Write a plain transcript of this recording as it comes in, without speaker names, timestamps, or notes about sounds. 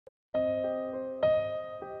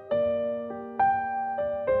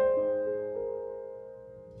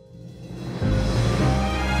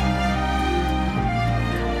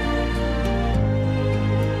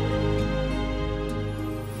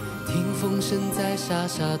身在沙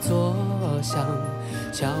沙作响，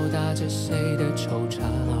敲打着谁的惆怅。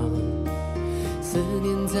思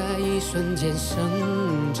念在一瞬间生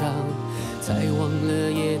长，才忘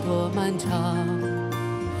了夜多漫长。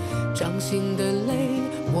掌心的泪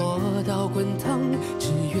磨到滚烫，只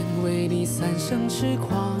愿为你三生痴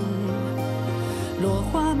狂。落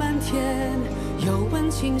花满天，又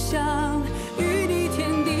闻清香，与你天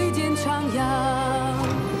地间徜徉。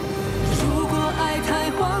如果爱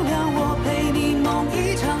太荒凉，我陪你梦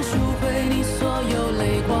一场，赎回你所有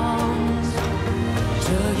泪光。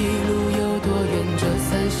这一路有多远，这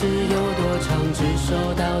30有多长，执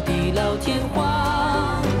手到地老天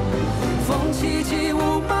荒。风起起，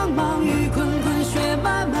雾茫茫，雨滚滚，雪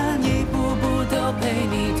漫漫，一步步都陪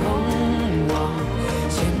你同往。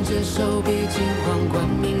牵着手，别惊慌，管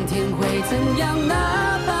明天会怎样，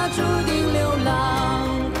哪怕注定流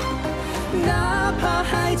浪，哪怕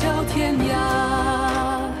海角天涯，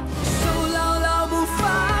手牢牢不放，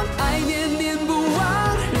爱念念不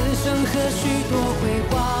忘，人生何须多辉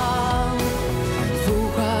煌。浮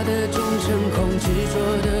华的终成空，执着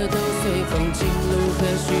的都随风，情路何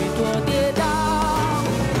须多跌宕。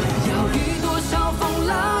要遇多少风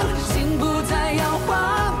浪，心不再摇晃，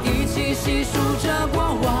一起细数着过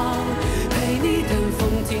往。陪你等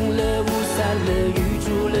风停了，雾散了，雨住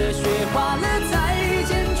了，雪化了，再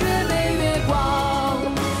见却没月光，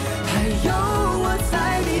还有我在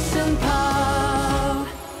你身旁。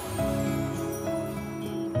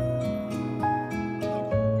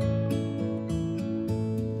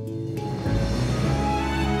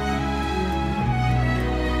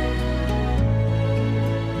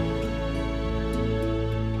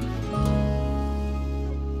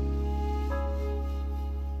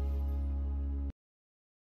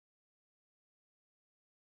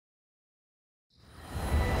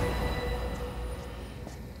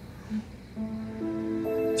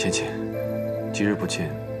芊芊，几日不见，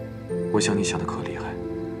我想你想的可厉害。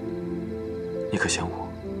你可想我？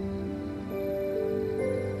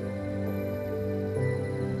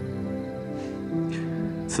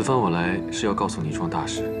此番我来是要告诉你一桩大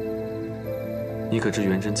事。你可知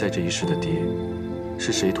元贞在这一世的爹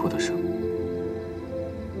是谁托的生？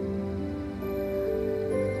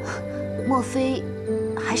莫非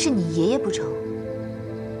还是你爷爷不成？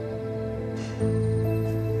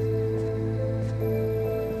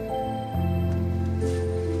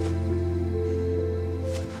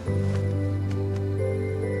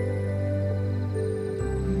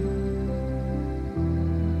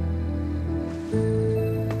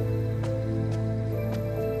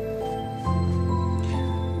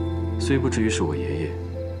虽不至于是我爷爷，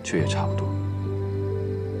却也差不多。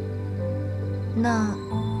那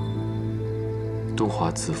东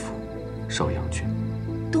华子府邵阳君，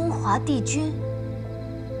东华帝君，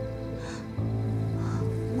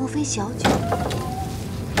莫非小姐？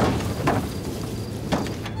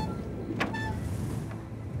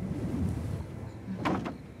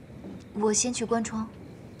我先去关窗。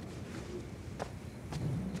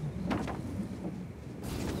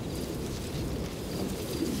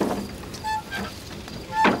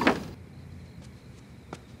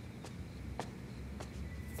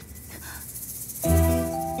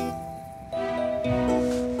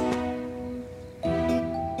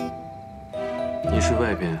睡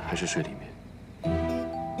外边还是睡里面？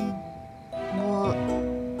我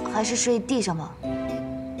还是睡地上吧。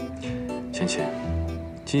芊芊，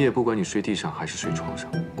今夜不管你睡地上还是睡床上，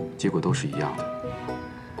结果都是一样的。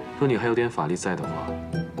若你还有点法力在的话，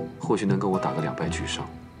或许能跟我打个两败俱伤。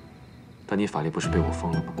但你法力不是被我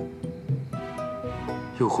封了吗？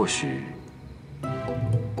又或许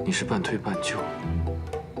你是半推半就。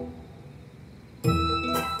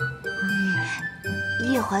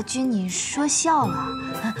夜华君，你说笑了，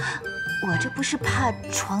我这不是怕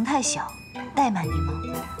床太小怠慢你吗？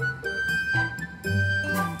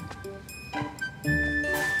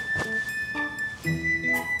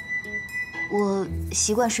我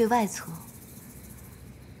习惯睡外侧。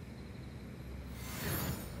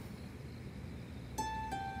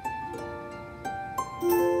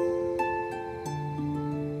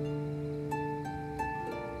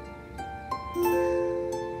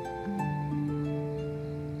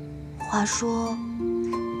话说，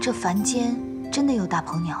这凡间真的有大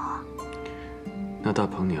鹏鸟啊？那大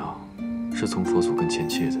鹏鸟是从佛祖跟前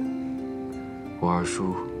借的。我二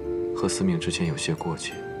叔和司命之间有些过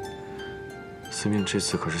节，司命这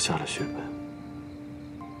次可是下了血本。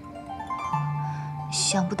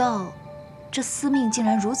想不到，这司命竟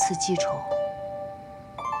然如此记仇。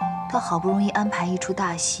他好不容易安排一出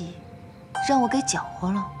大戏，让我给搅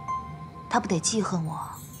和了，他不得记恨我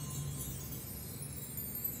啊？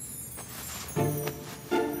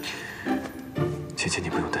芊芊，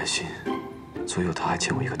你不用担心，左右他还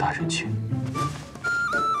欠我一个大人情。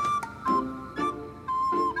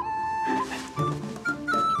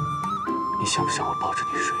你想不想我抱着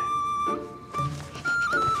你睡？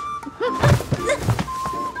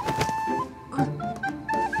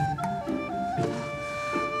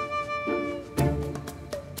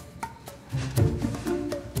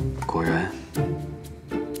 果然，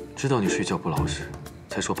知道你睡觉不老实，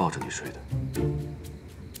才说抱着你睡的。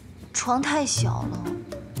床太小了。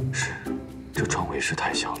是，这床尾是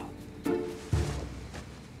太小了。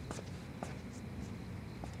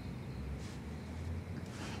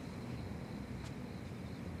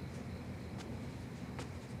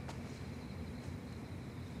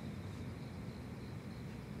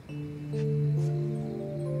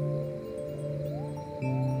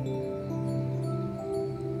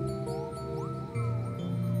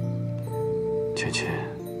芊芊，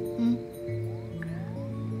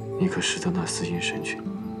你可识得那四阴神君？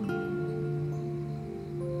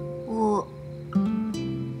我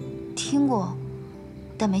听过，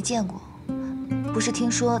但没见过。不是听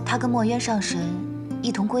说他跟墨渊上神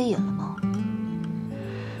一同归隐了吗？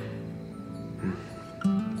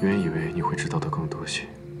原以为你会知道的更多些。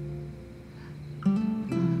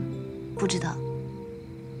不知道。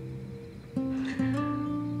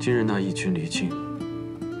今日那义军离境，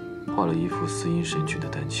画了一幅四阴神君的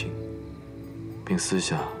丹青，并私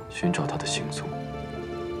下寻找他的行踪。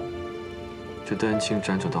这丹青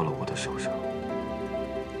辗转到了我的手上，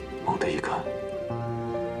猛地一看，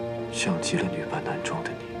像极了女扮男装的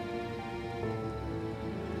你。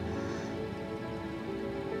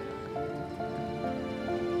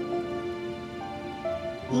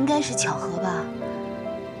应该是巧合吧。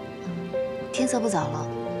天色不早了，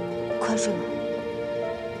快睡吧。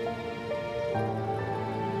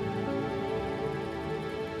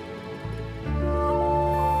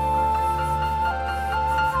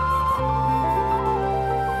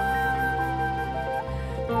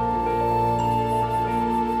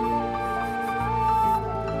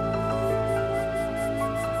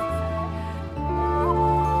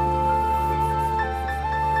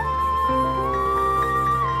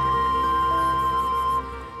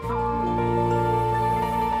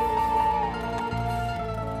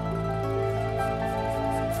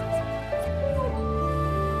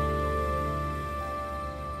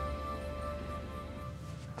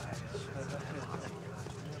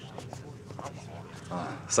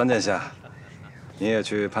 三殿下，你也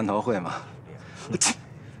去蟠桃会吗？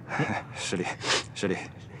失礼，失礼。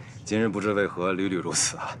今日不知为何屡屡如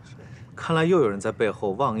此啊！看来又有人在背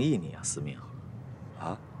后妄议你啊，司命。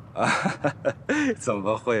怎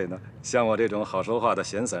么会呢？像我这种好说话的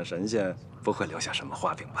闲散神仙，不会留下什么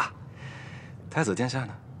话柄吧？太子殿下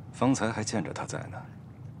呢？方才还见着他在呢。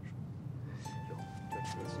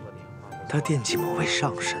他惦记某位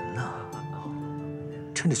上神呢。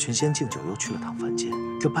 趁着群仙敬酒，又去了趟凡间，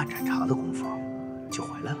这半盏茶的功夫就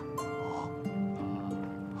回来了。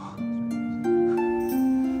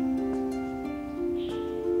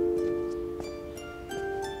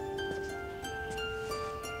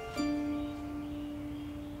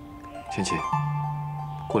芊芊，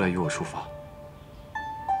过来与我书法。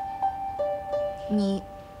你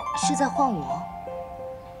是在唤我？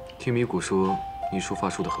听米谷说你书法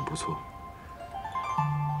书得很不错。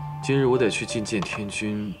 今日我得去觐见天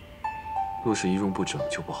君，若是仪容不整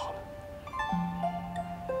就不好了。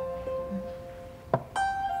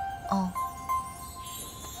哦。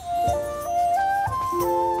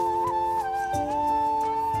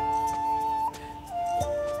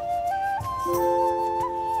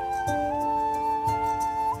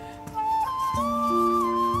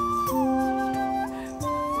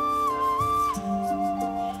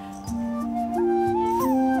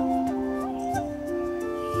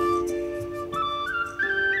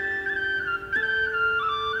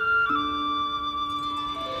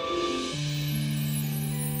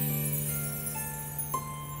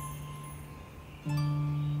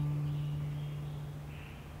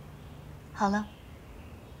好了。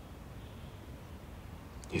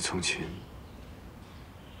你从前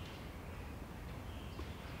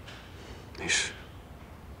没事。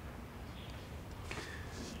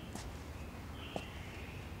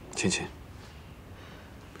芊芊，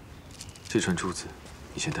这串珠子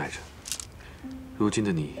你先带着。如今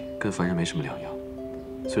的你跟凡人没什么两样，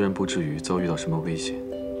虽然不至于遭遇到什么危险，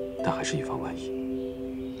但还是以防万一。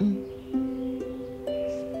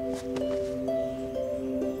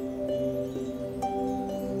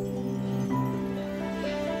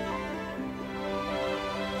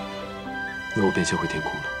 那我便先回天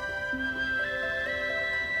宫了。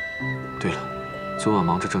对了，昨晚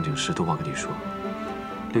忙着正经事，都忘跟你说。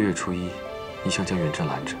6月初1，你想将远征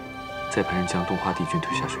拦着，再派人将东华帝君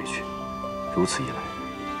推下水去。如此一来，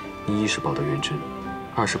你一是保得远征，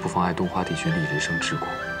二是不妨碍东华帝君立人生之功，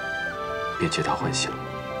便皆大欢喜了。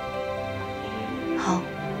好。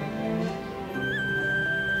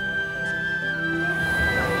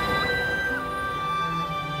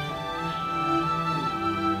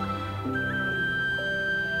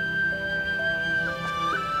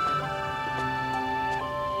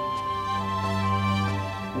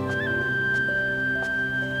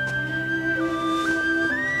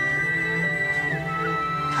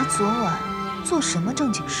 他昨晚做什么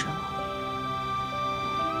正经事了？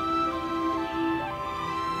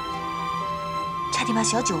差点把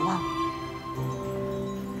小九忘了。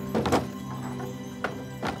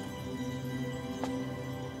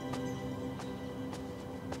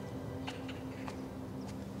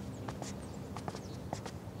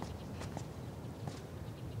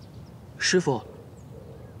师傅，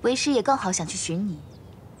为师也刚好想去寻你，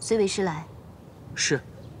随为师来。是。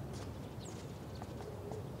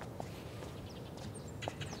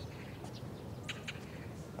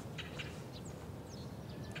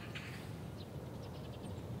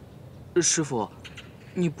 师傅，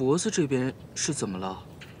你脖子这边是怎么了？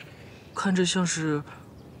看着像是……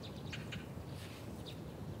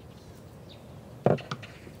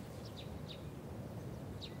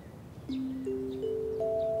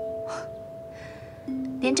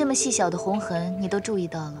连这么细小的红痕你都注意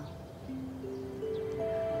到了。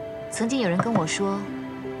曾经有人跟我说，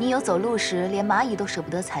你有走路时连蚂蚁都舍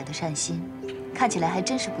不得踩的善心，看起来还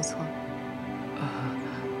真是不错。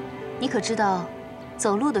你可知道？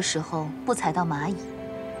 走路的时候不踩到蚂蚁，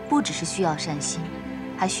不只是需要善心，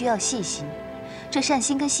还需要细心。这善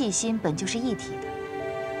心跟细心本就是一体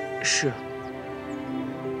的。是。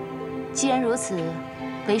既然如此，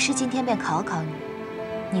为师今天便考考你，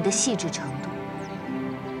你的细致程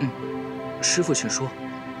度。师父请说。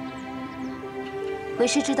为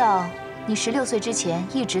师知道你16岁之前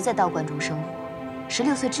一直在道观中生活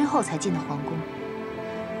，16岁之后才进的皇宫，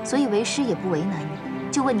所以为师也不为难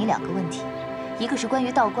你，就问你2个问题。 一个是关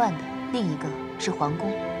于道观的，另一个是皇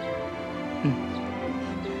宫。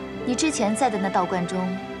你之前在的那道观中，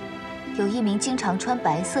有一名经常穿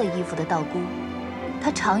白色衣服的道姑，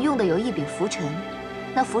她常用的有一柄拂尘，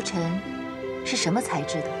那拂尘是什么材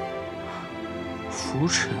质的？拂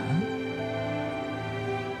尘？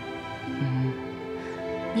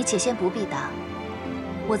你且先不必答，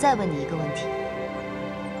我再问你一个问题：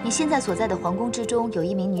你现在所在的皇宫之中有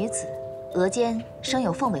一名女子，额间生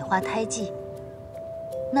有凤尾花胎记。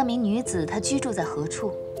 那名女子她居住在何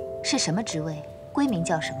处？是什么职位？闺名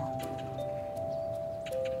叫什么？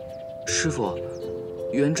师父，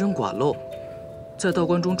元真寡陋，在道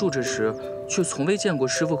观中住着时，却从未见过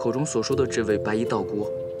师父口中所说的这位白衣道姑。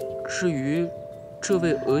至于这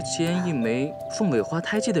位额间一枚凤尾花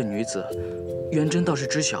胎记的女子，元真倒是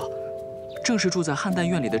知晓，正是住在汉旦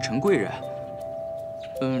院里的陈贵人。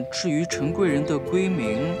至于陈贵人的闺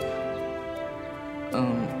名，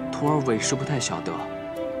徒儿委实不太晓得。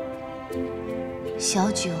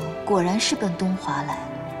 小九果然是奔东华来了。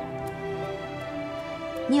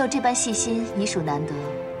你有这般细心，已属难得。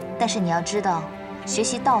但是你要知道，学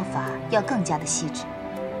习道法要更加的细致。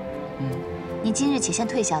你今日且先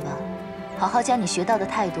退下吧，好好将你学到的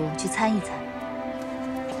态度去参一参。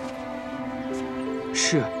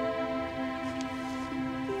是。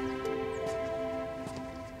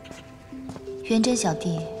元真小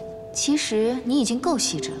弟，其实你已经够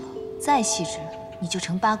细致了，再细致你就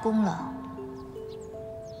成八公了。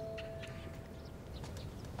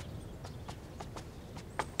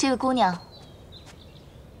 这位姑娘，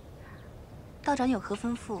道长有何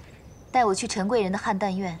吩咐？带我去陈贵人的汉旦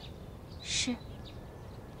院。是，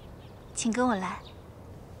请跟我来。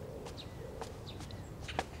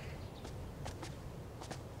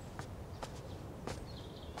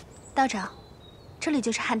道长，这里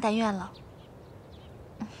就是汉旦院了。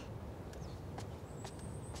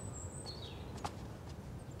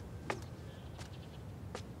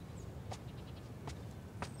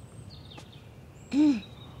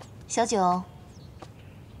小九，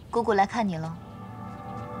姑姑来看你了。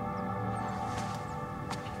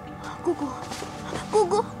姑姑，姑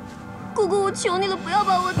姑，姑姑，我求你了，不要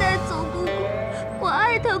把我带走，姑姑，我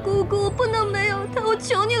爱他，姑姑，我不能没有他，我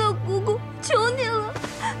求你了，姑姑，求你了。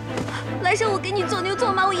来生我给你做牛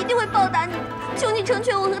做马，我一定会报答你，求你成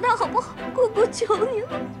全我和他，好不好？姑姑，求你了。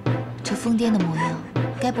这疯癫的模样，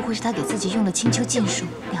该不会是他给自己用了青丘禁术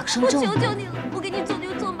两生咒？我求求你了，我给你做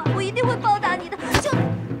牛做马，我一定会报答你的，求。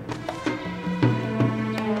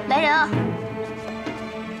 来人啊！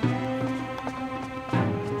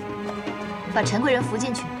把陈贵人扶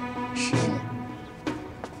进去。是。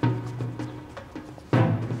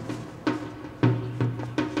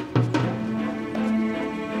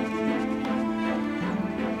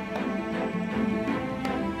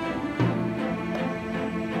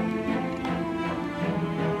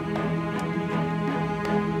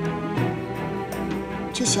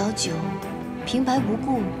这小九平白无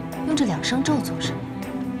故用这2声咒做什么？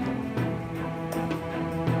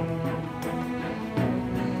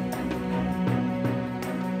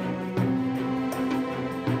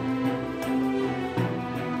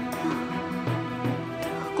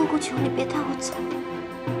姑姑，求你别带我走，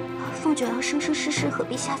凤九要生生世世和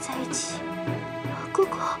陛下在一起。姑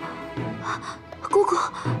姑，姑姑。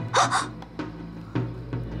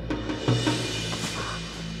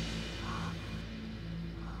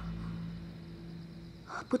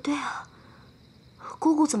不对啊，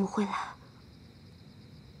姑姑怎么会来？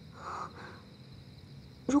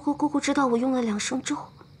如果姑姑知道我用了2声咒，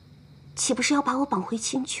岂不是要把我绑回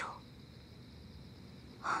青丘？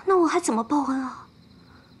那我还怎么报恩啊？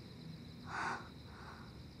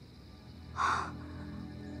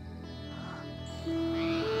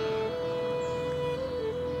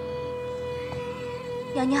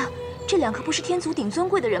娘娘，这2个不是天族顶尊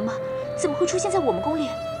贵的人吗？怎么会出现在我们宫里？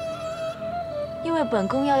因为本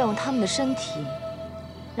宫要用他们的身体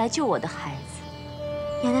来救我的孩子。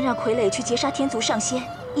娘娘让傀儡去劫杀天族上仙，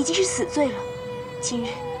已经是死罪了。今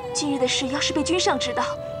日的事要是被君上知道，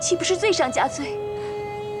岂不是罪上加罪？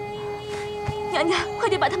娘娘，快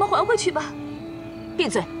点把他们还回去吧！闭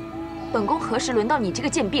嘴！本宫何时轮到你这个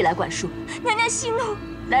贱婢来管束？娘娘息怒！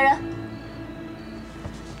来人，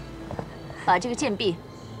把这个贱婢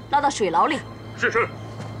拉到水牢里。是。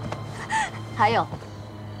还有，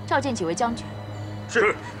召见几位将军。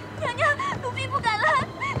是。娘娘，奴婢不敢了。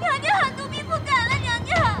娘娘，奴婢不敢了。娘娘。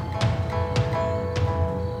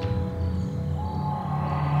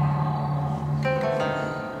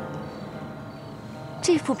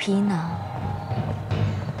这副皮囊，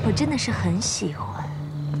我真的是很喜欢。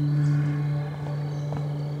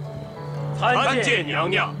参见娘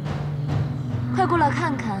娘。快过来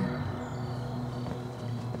看看。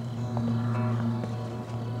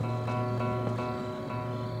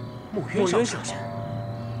木渊上神，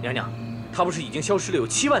娘娘，他不是已经消失了有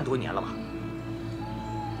7万多年了吗？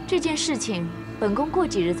这件事情，本宫过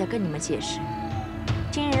几日再跟你们解释。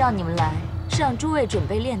今日让你们来，是让诸位准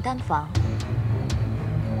备炼丹房。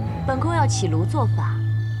本宫要起炉做法，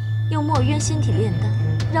用墨渊仙体炼丹，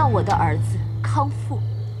让我的儿子康复。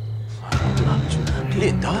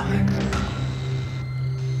炼丹？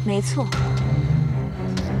没错。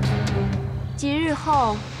几日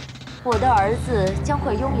后，我的儿子将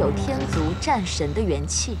会拥有天族战神的元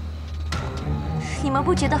气。你们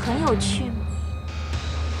不觉得很有趣吗？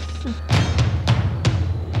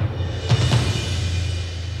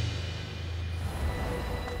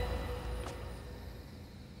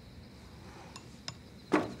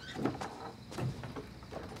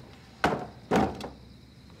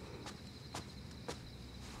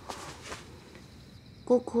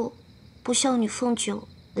姑姑，不孝女凤九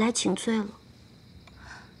来请罪了。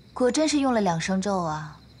果真是用了2声咒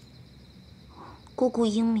啊！姑姑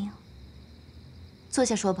英明。坐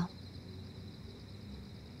下说吧。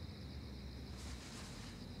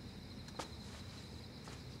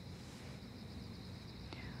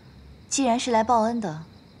既然是来报恩的，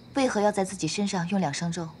为何要在自己身上用2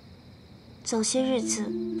声咒？早些日子，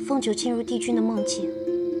凤九进入帝君的梦境，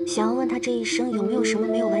想要问他这一生有没有什么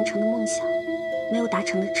没有完成的梦想，没有达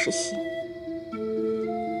成的痴心。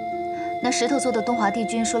那石头做的东华帝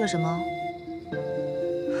君说了什么？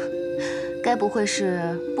该不会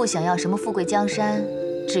是不想要什么富贵江山，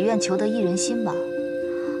只愿求得一人心吧？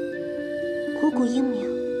姑姑英明。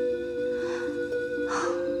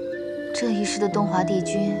这一世的东华帝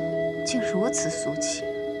君竟如此俗气。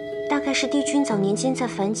大概是帝君早年间在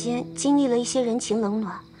凡间经历了一些人情冷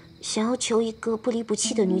暖，想要求一个不离不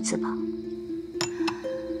弃的女子吧。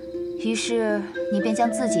于是你便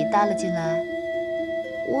将自己搭了进来。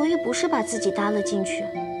我也不是把自己搭了进去，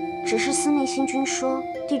只是司命星君说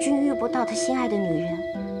帝君遇不到他心爱的女人，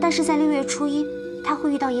但是在6月初1，他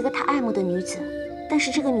会遇到一个他爱慕的女子，但是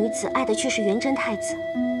这个女子爱的却是元贞太子。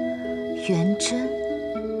元贞。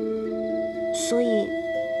所以，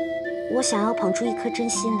我想要捧出一颗真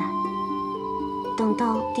心来。等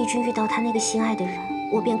到帝君遇到他那个心爱的人，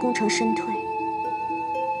我便功成身退。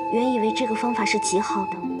原以为这个方法是极好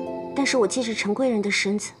的，但是我借着陈贵人的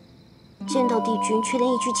身子，见到帝君却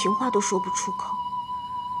连一句情话都说不出口。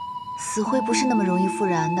死灰不是那么容易复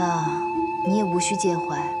燃的，你也无需介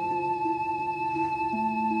怀。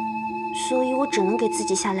所以我只能给自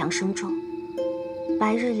己下2声咒，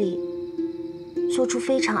白日里做出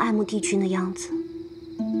非常爱慕帝君的样子，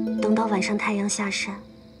等到晚上太阳下山，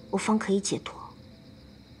我方可以解脱。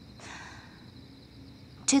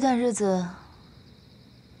这段日子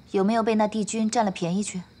有没有被那帝君占了便宜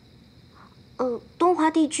去？东华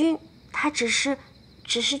帝君他只是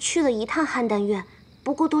去了一趟邯郸院，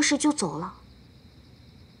不过多时就走了。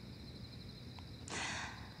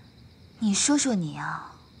你说说你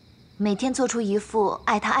啊，每天做出一副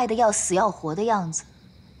爱他爱得要死要活的样子，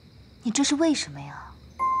你这是为什么呀？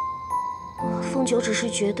凤九只是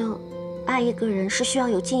觉得，爱一个人是需要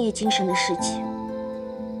有敬业精神的事情，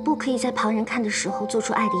不可以在旁人看的时候做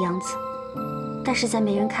出爱的样子，但是在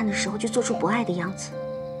没人看的时候就做出不爱的样子。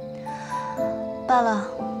罢了，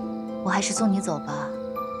我还是送你走吧，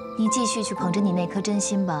你继续去捧着你那颗真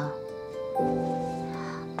心吧。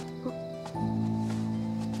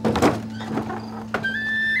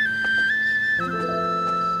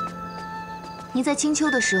你在青丘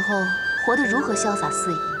的时候活得如何潇洒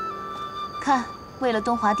肆意？看，为了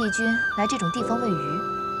东华帝君来这种地方喂鱼，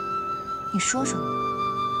你说说。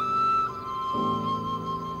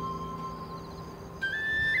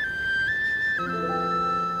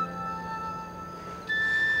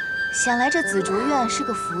想来这紫竹院是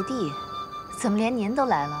个福地，怎么连您都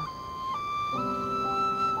来了？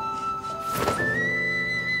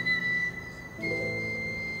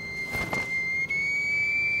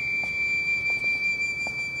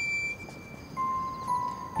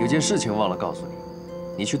有件事情忘了告诉你，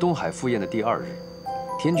你去东海赴宴的第2日，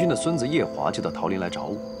天君的孙子夜华就到桃林来找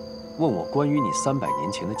我，问我关于你300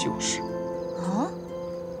年前的旧事。啊？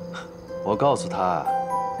我告诉他，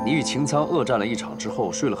你与擎苍恶战了一场之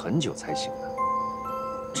后，睡了很久才醒的。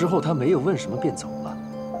之后他没有问什么便走了。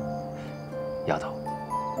丫头，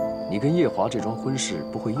你跟夜华这桩婚事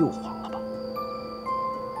不会又黄了吧？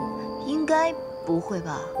应该不会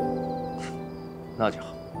吧？那就好。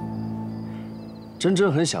真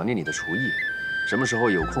真很想念你的厨艺，什么时候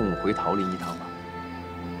有空回桃林一趟吧？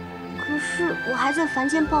可是我还在凡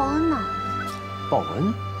间报恩呢。报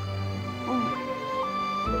恩？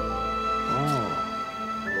哦，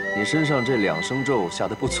你身上这2声咒下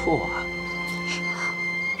得不错啊。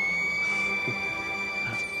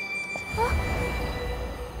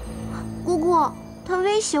姑姑，他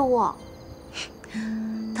威胁我。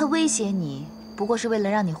他威胁你，不过是为了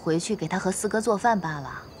让你回去给他和四哥做饭罢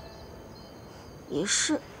了。也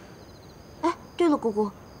是。哎，对了，姑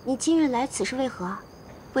姑，你今日来此是为何啊？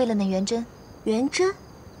为了那元贞。元贞？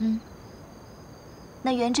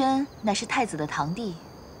那元贞乃是太子的堂弟，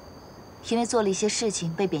因为做了一些事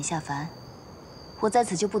情被贬下凡，我在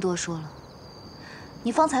此就不多说了。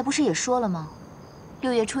你方才不是也说了吗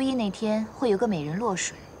？6月初1那天会有个美人落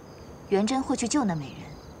水，元贞会去救那美人，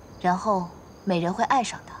然后美人会爱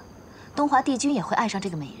上他，东华帝君也会爱上这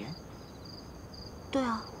个美人。对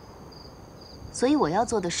啊。所以我要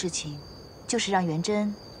做的事情，就是让元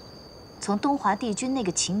贞从东华帝君那个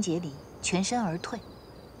情节里全身而退。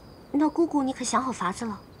那姑姑，你可想好法子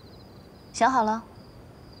了？想好了。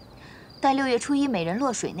待6月初1美人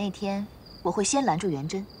落水那天，我会先拦住元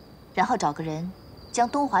贞，然后找个人将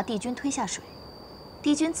东华帝君推下水，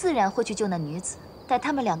帝君自然会去救那女子。待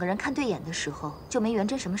他们2个人看对眼的时候，就没元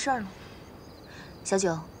贞什么事儿了。小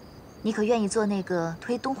九，你可愿意做那个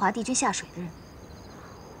推东华帝君下水的人？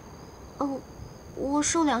我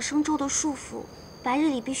受2声咒的束缚，白日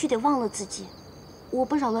里必须得忘了自己。我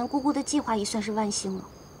不扰乱姑姑的计划已算是万幸了，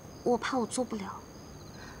我怕我做不了。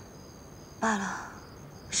罢了，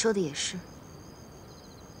说的也是。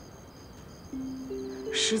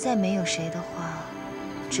实在没有谁的话，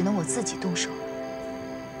只能我自己动手了。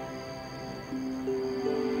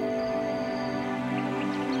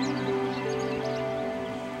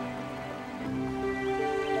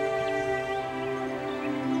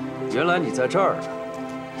原来你在这儿呢！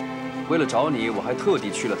为了找你，我还特地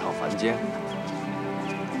去了趟凡间。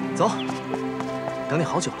走，等你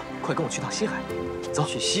好久了，快跟我去趟西海。走，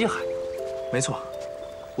去西海。没错，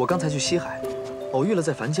我刚才去西海，偶遇了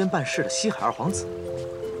在凡间办事的西海2皇子。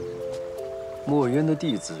墨渊的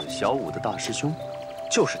弟子，小舞的大师兄，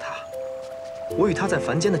就是他。我与他在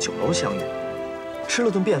凡间的酒楼相遇，吃了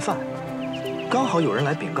顿便饭，刚好有人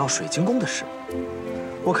来禀告水晶宫的事。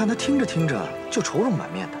我看他听着听着就愁容满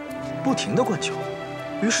面的，不停地灌酒，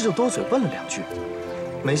于是就多嘴问了2句。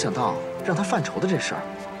没想到让他犯愁的这事儿，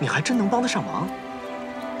你还真能帮得上忙。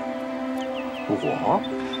我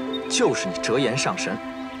就是你折颜上神。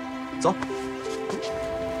走。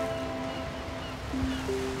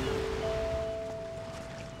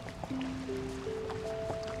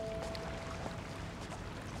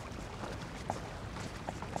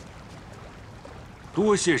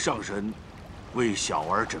多谢上神为小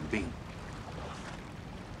儿诊病。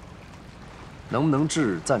能不能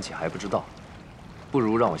治，暂且还不知道，不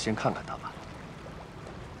如让我先看看他吧。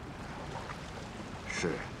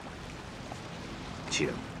是，请。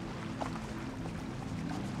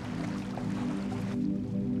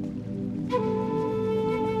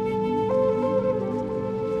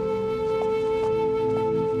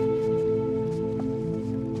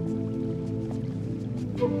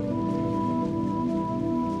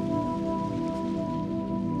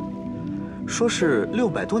说是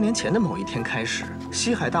600多年前的某一天开始，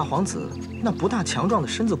西海大皇子那不大强壮的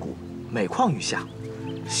身子骨每况愈下，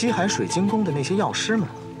西海水晶宫的那些药师们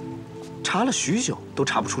查了许久都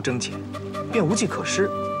查不出症结，便无计可施。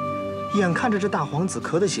眼看着这大皇子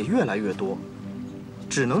咳的血越来越多，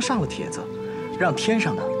只能上了帖子，让天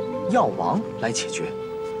上的药王来解决。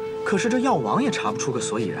可是这药王也查不出个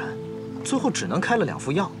所以然，最后只能开了2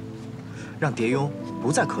副药，让蝶庸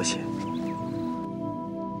不再咳血。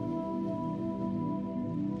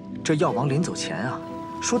这药王临走前啊，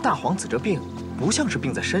说大皇子这病不像是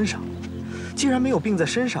病在身上，既然没有病在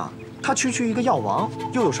身上，他区区一个药王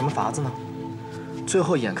又有什么法子呢？最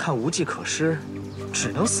后眼看无计可施，只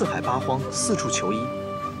能四海八荒四处求医，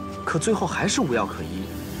可最后还是无药可医。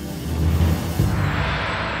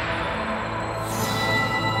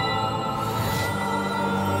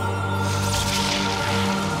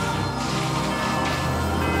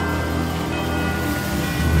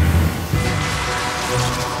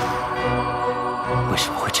为什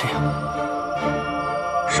么会这样？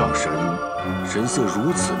上神神色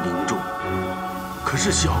如此凝重，可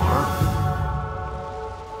是小儿。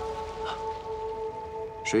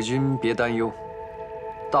 水君别担忧，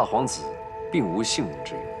大皇子并无性命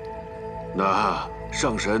之忧。那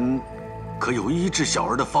上神可有医治小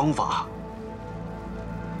儿的方法？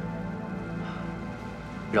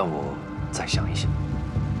让我再想一想。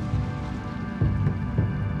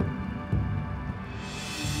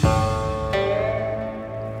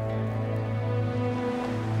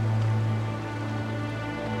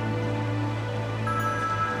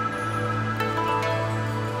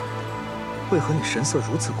为何你神色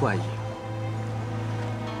如此怪异？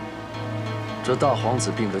这大皇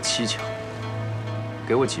子病得蹊跷，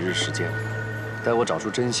给我几日时间，待我找出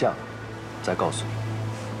真相，再告诉你。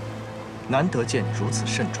难得见你如此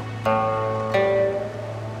慎重。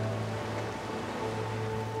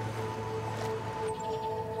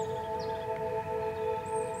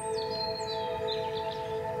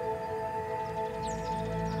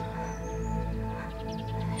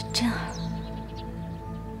真儿。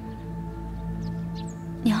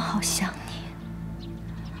 娘好想你，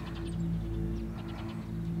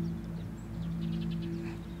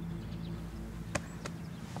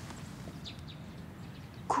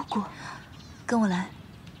姑姑，跟我来。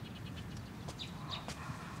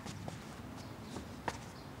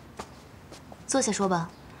坐下说吧。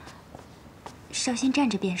少先站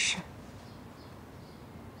着便是。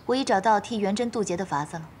我已找到替元贞渡劫的法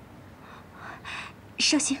子了。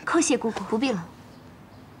少先叩谢姑姑。不必了，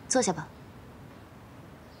坐下吧。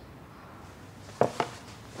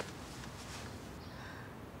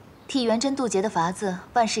 替元贞渡劫的法子，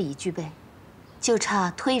万事已具备，就差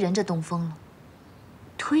推人这东风了。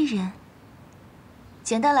推人？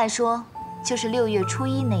简单来说，就是6月初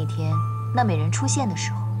1那天，那美人出现的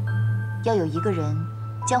时候，要有一个人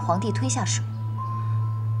将皇帝推下水。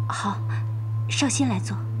好，少先来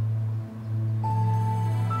做。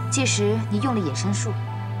届时你用了隐身术，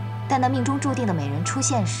待那命中注定的美人出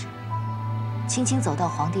现时，轻轻走到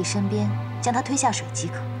皇帝身边，将他推下水即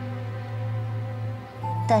可。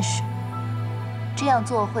 但是，这样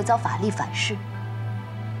做会遭法力反噬。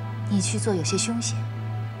你去做有些凶险，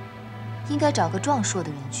应该找个壮硕的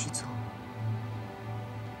人去做。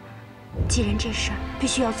既然这事儿必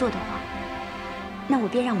须要做的话，那我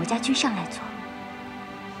便让我家君上来做。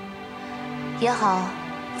也好，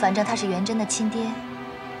反正他是元贞的亲爹，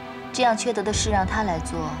这样缺德的事让他来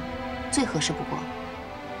做，最合适不过了。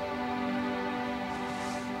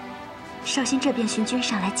少先这便寻君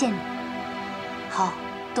上来见你。好。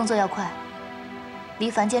 动作要快，离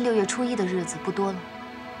凡间6月初1的日子不多了。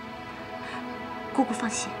姑姑放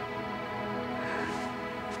心，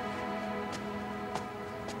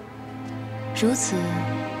如此，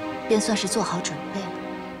便算是做好准备了。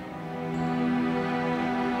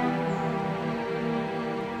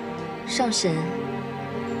上神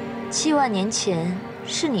，7万年前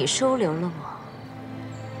是你收留了我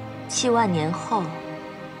，7万年后，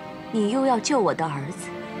你又要救我的儿子。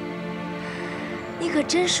 你可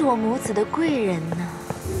真是我母子的贵人呢！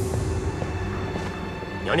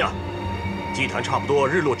娘娘，祭坛差不多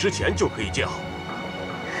日落之前就可以建好。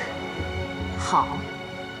好，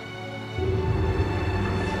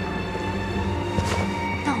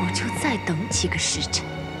那我就再等几个时辰。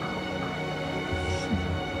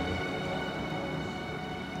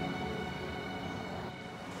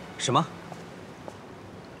什么？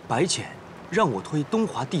白浅让我推东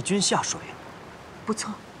华帝君下水？不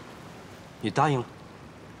错。 你答应了？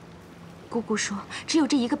姑姑说，只有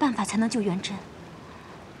这一个办法才能救元贞。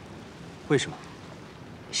为什么？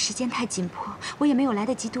时间太紧迫，我也没有来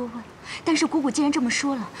得及多问。但是姑姑既然这么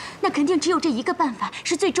说了，那肯定只有这一个办法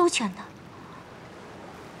是最周全的。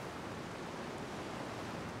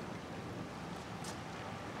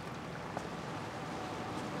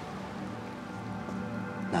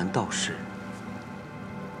难道是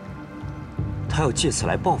他要借此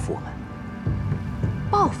来报复我们？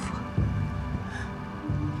报复？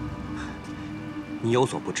你有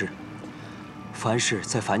所不知，凡是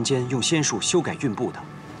在凡间用仙术修改运部的，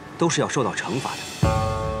都是要受到惩罚的。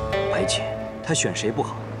而且他选谁不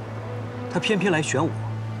好，他偏偏来选我，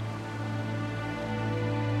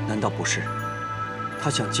难道不是他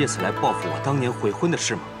想借此来报复我当年悔婚的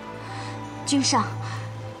事吗？君上，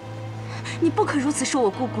你不可如此说我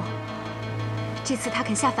姑姑。这次他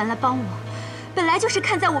肯下凡来帮我，本来就是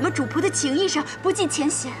看在我们主仆的情谊上不计前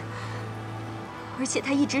嫌。而且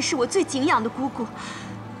他一直是我最敬仰的姑姑，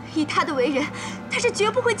以他的为人，他是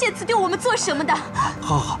绝不会借此对我们做什么的。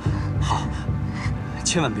好，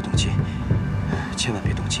千万别动气，千万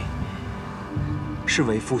别动气。是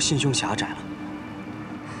为父心胸狭窄了，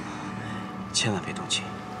千万别动气。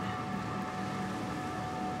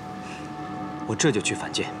我这就去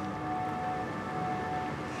凡间。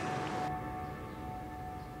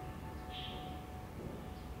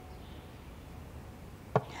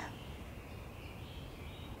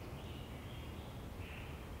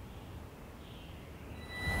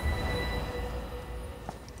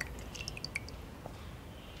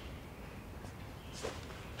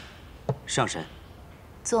上神，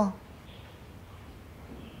坐。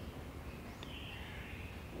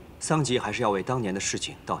桑吉还是要为当年的事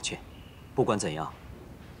情道歉。不管怎样，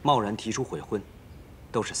贸然提出悔婚，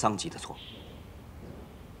都是桑吉的错。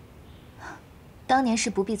当年事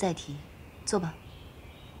不必再提，坐吧。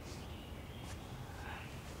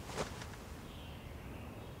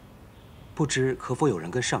不知可否有人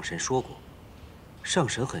跟上神说过，上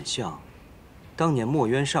神很像当年墨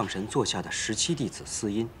渊上神座下的17弟子司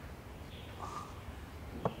音。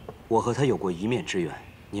我和他有过一面之缘，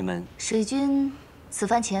你们水君此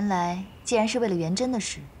番前来，既然是为了元贞的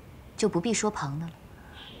事，就不必说旁的了。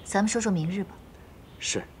咱们说说明日吧。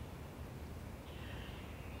是。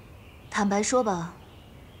坦白说吧，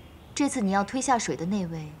这次你要推下水的那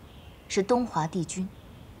位是东华帝君。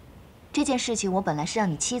这件事情我本来是让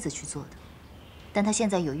你妻子去做的，但她现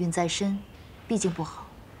在有孕在身，毕竟不好。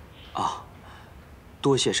啊，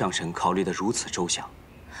多谢上神考虑得如此周详。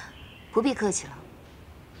不必客气了。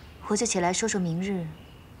我就起来说说明日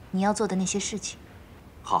你要做的那些事情。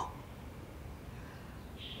好。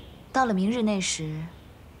到了明日那时，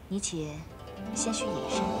你且先去隐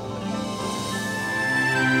身。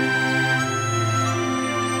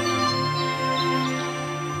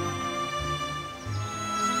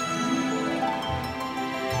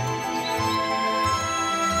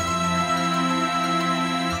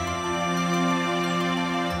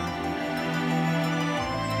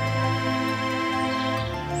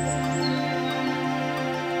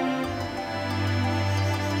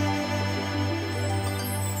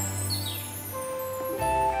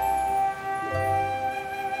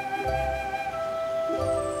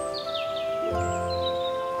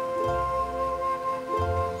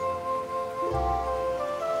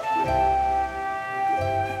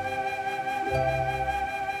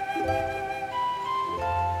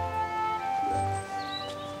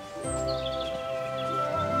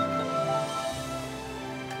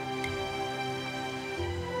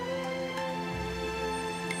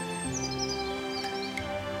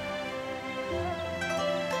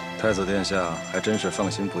太子殿下还真是放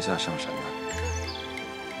心不下上神呢。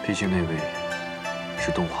毕竟那位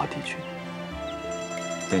是东华帝君。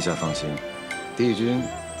殿下放心，帝君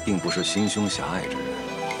并不是心胸狭隘之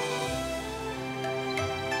人。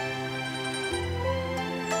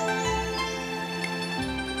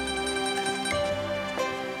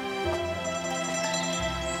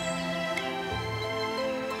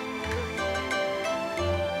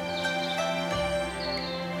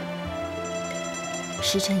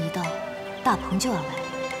时辰一到，大鹏就要来了，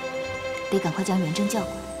得赶快将元贞叫过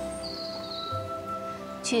来。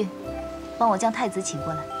去，帮我将太子请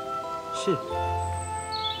过来。是。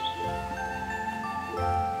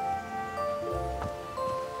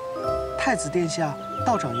太子殿下，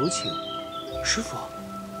道长有请。师父。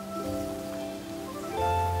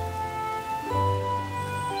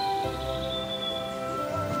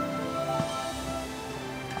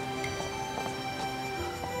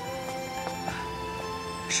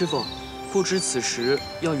师父，不知此时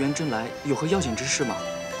要元贞来有何要紧之事吗？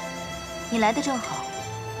你来的正好。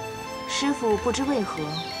师父不知为何，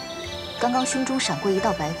刚刚胸中闪过一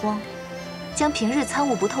道白光，将平日参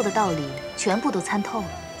悟不透的道理全部都参透了。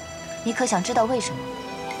你可想知道为什么？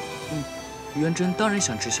元贞当然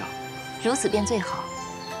想知晓。如此便最好。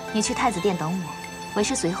你去太子殿等我，为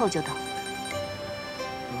师随后就到。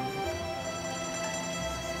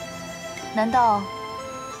难道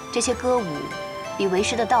这些歌舞比为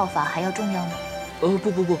师的道法还要重要吗？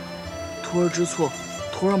不，徒儿知错，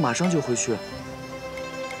徒儿马上就回去。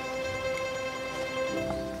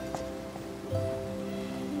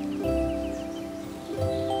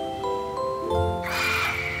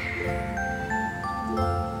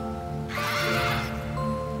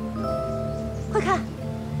快看，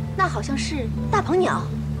那好像是大鹏鸟。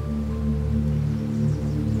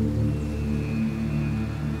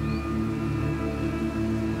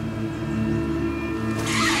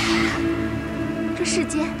 这世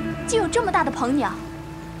间竟有这么大的鹏鸟，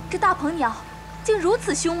这大鹏鸟竟如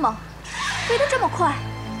此凶猛，飞得这么快。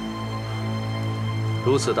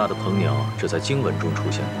如此大的鹏鸟，只在经文中出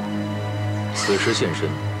现过。此时现身，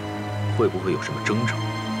会不会有什么征兆？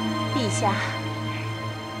陛下，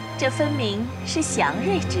这分明是祥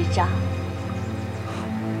瑞之兆。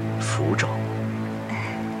福兆？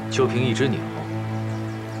就凭一只鸟，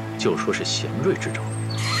就说是祥瑞之兆？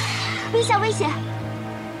陛下危险！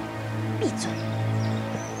闭嘴！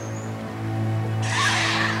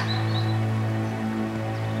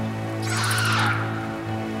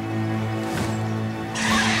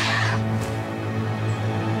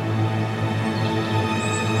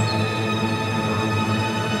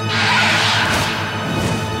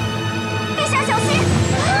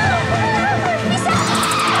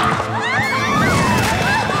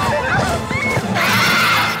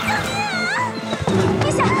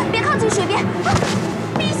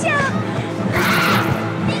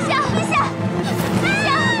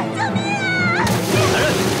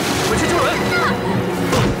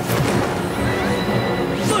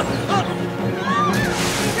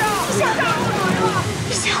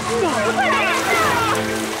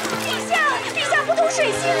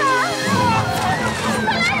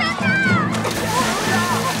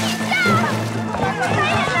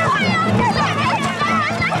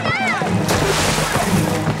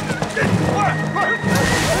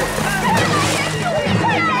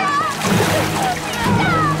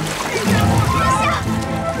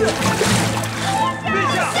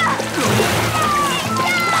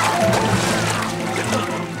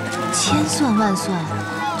 千算万算，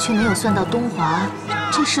却没有算到东华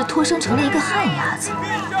这事脱生成了一个旱鸭子。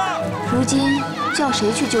如今叫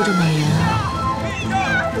谁去救这美人啊？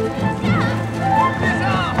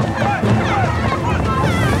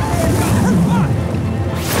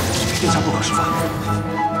殿下不可失范。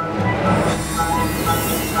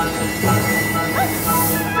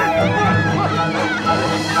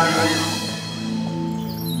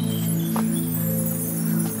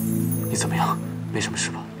你怎么样？没什么事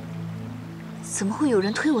吧？ 怎么会有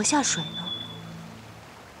人推我下水呢？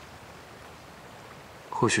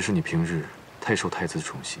或许是你平日太受太子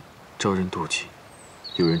宠幸，招人妒忌，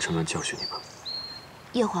有人趁乱教训你吧。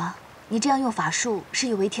夜华，你这样用法术是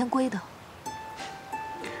有违天规的。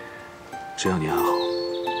只要你安好，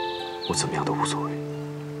我怎么样都无所谓。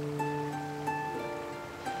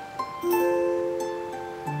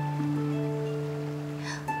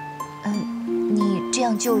你这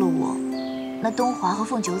样救了我，那东华和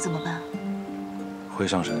凤九怎么办？ 回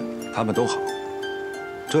上神，他们都好，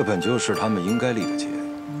这本就是他们应该立的节。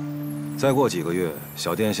再过几个月，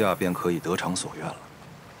小殿下便可以得偿所愿了。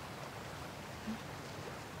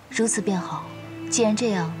如此便好。既然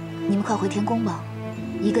这样，你们快回天宫吧。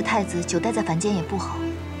一个太子久待在凡间也不好。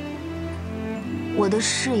我的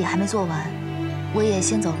事也还没做完，我也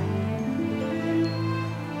先走了。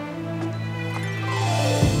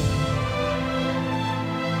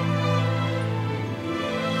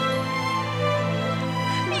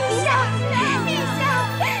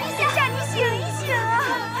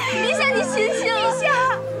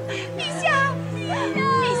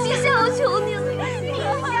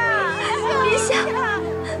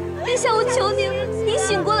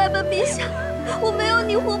 陛下，我没有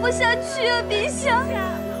你活不下去啊！陛下，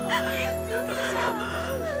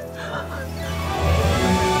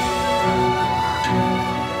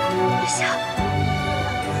陛下，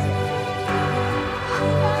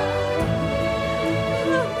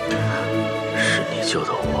是你救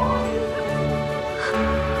的我。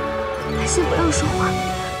先不要说话，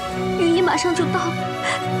御医马上就到了，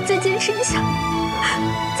再坚持一下，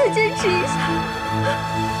再坚持一下。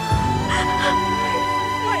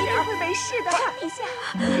 没事的，陛下，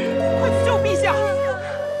快去救陛下！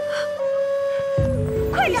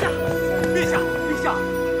快点！陛下，陛下！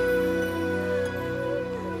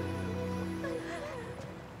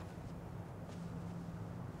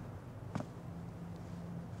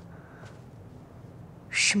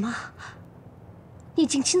什么？你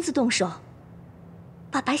竟亲自动手，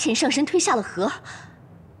把白浅上神推下了河？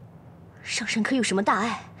上神可有什么大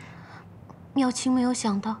碍？妙清没有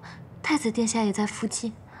想到，太子殿下也在附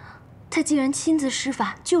近。 他竟然亲自施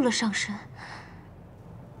法救了上神，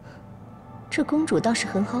这公主倒是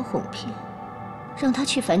很好哄骗，让她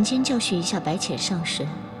去凡间教训一下白浅上神。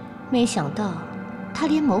没想到她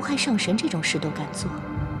连谋害上神这种事都敢做，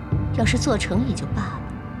要是做成也就罢了，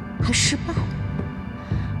还失败了。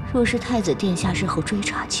若是太子殿下日后追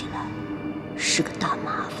查起来，是个大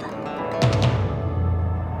麻烦。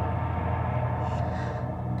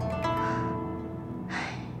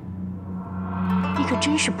你可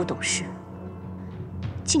真是不懂事，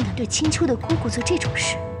竟敢对青丘的姑姑做这种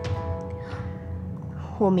事。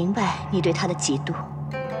我明白你对她的嫉妒，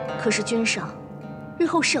可是君上日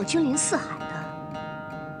后是要君临四海的，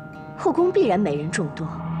后宫必然美人众多。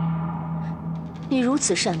你如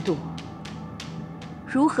此善妒，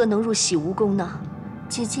如何能入洗无宫呢？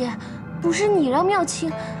姐姐，不是你让妙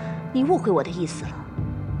清……你误会我的意思了。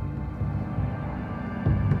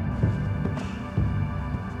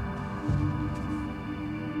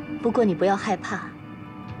不过你不要害怕，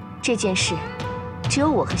这件事只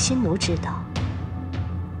有我和新奴知道。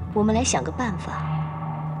我们来想个办法，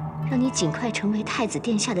让你尽快成为太子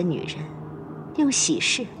殿下的女人，用喜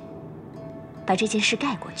事把这件事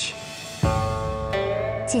盖过去。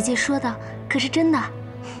姐姐说的可是真的？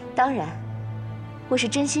当然，我是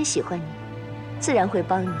真心喜欢你，自然会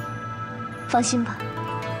帮你，放心吧。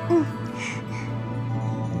嗯。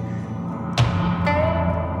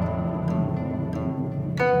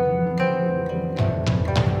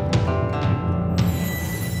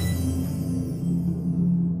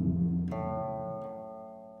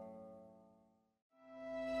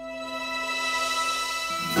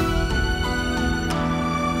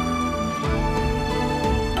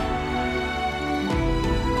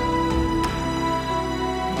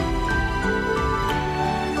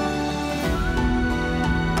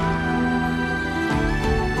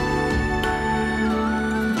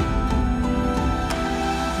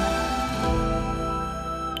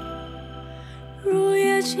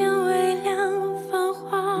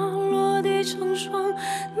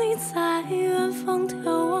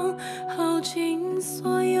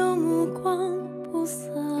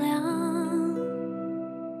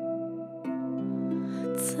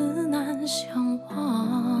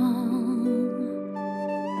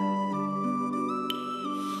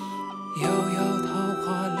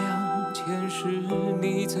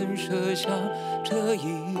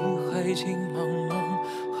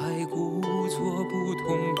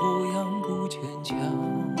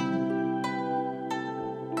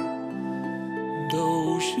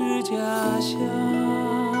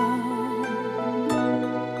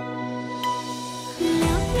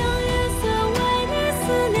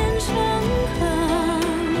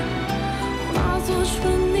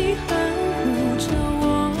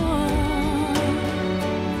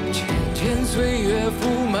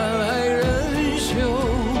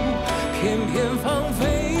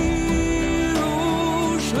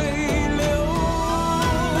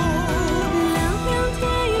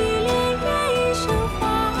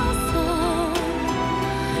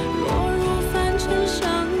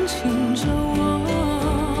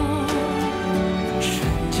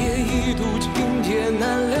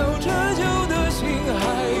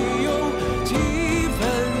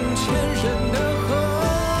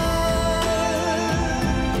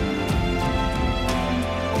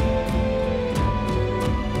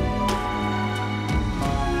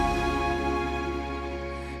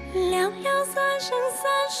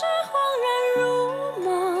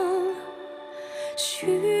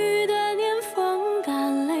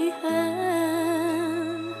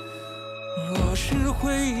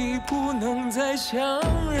回忆不能再相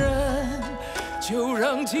认，就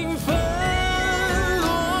让情分